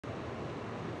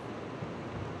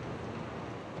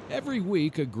Every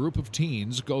week, a group of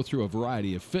teens go through a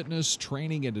variety of fitness,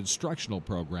 training, and instructional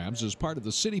programs as part of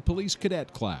the City Police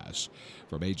Cadet class.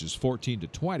 From ages 14 to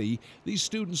 20, these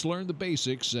students learn the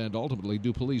basics and ultimately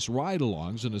do police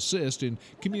ride-alongs and assist in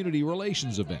community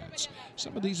relations events.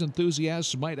 Some of these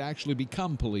enthusiasts might actually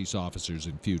become police officers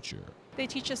in future. They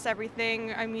teach us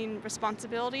everything.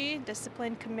 Responsibility,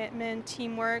 discipline, commitment,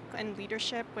 teamwork, and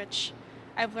leadership, which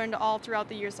I've learned all throughout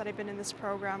the years that I've been in this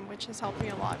program, which has helped me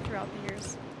a lot throughout the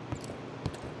years.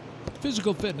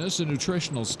 Physical fitness and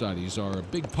nutritional studies are a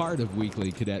big part of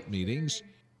weekly cadet meetings.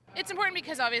 It's important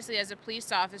because obviously as a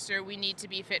police officer we need to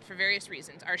be fit for various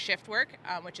reasons. Our shift work,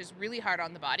 which is really hard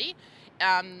on the body.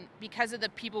 Because of the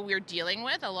people we're dealing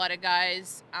with, a lot of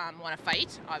guys want to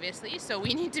fight, obviously, so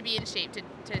we need to be in shape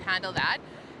to handle that.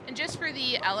 And just for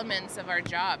the elements of our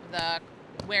job, the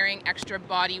wearing extra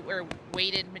body or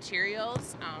weighted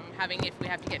materials, if we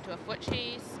have to get into a foot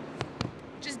chase,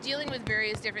 just dealing with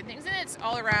various different things, and it's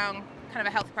all around kind of a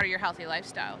healthy part of your healthy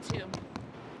lifestyle too.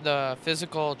 The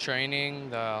physical training,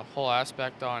 the whole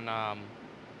aspect on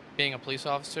being a police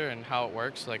officer and how it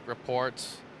works, like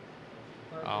reports,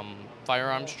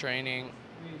 firearms training,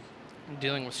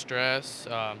 dealing with stress,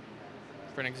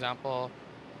 for an example,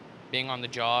 being on the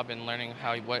job and learning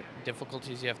what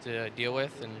difficulties you have to deal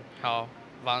with and how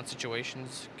violent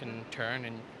situations can turn,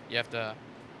 and you have to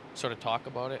sort of talk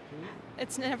about it.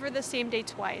 It's never the same day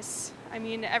twice.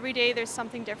 Every day there's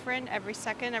something different. Every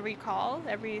second, every call,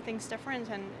 everything's different.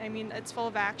 And it's full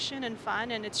of action and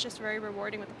fun, and it's just very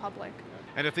rewarding with the public.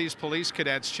 And if these police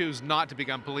cadets choose not to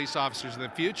become police officers in the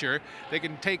future, they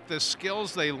can take the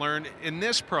skills they learned in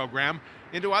this program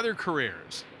into other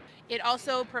careers. It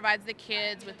also provides the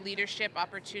kids with leadership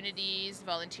opportunities,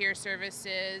 volunteer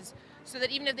services, so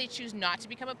that even if they choose not to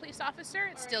become a police officer,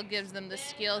 it still gives them the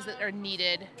skills that are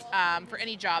needed for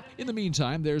any job. In the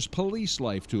meantime, there's police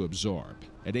life to absorb.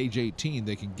 At age 18,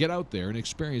 they can get out there and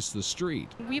experience the street.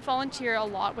 We volunteer a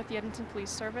lot with the Edmonton Police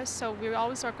Service, so we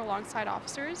always work alongside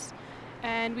officers.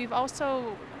 And we've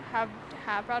also have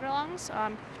ride-alongs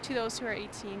to those who are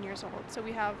 18 years old. So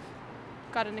we have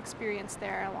got an experience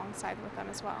there alongside with them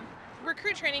as well.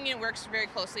 Recruit Training Unit works very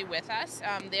closely with us.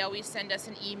 They always send us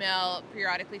an email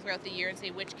periodically throughout the year and say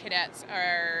which cadets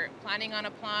are planning on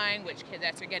applying, which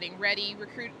cadets are getting ready.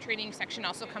 Recruit Training section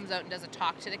also comes out and does a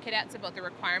talk to the cadets about the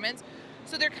requirements.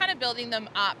 So they're kind of building them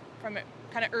up from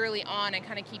kind of early on and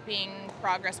kind of keeping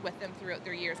progress with them throughout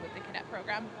their years with the cadet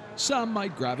program. Some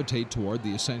might gravitate toward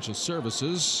the essential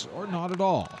services or not at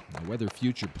all. Now, whether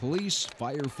future police,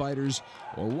 firefighters,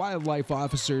 or wildlife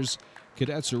officers,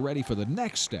 cadets are ready for the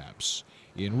next steps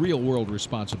in real-world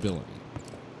responsibility.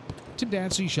 Tim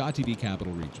Dancy, Shaw TV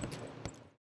Capital Region.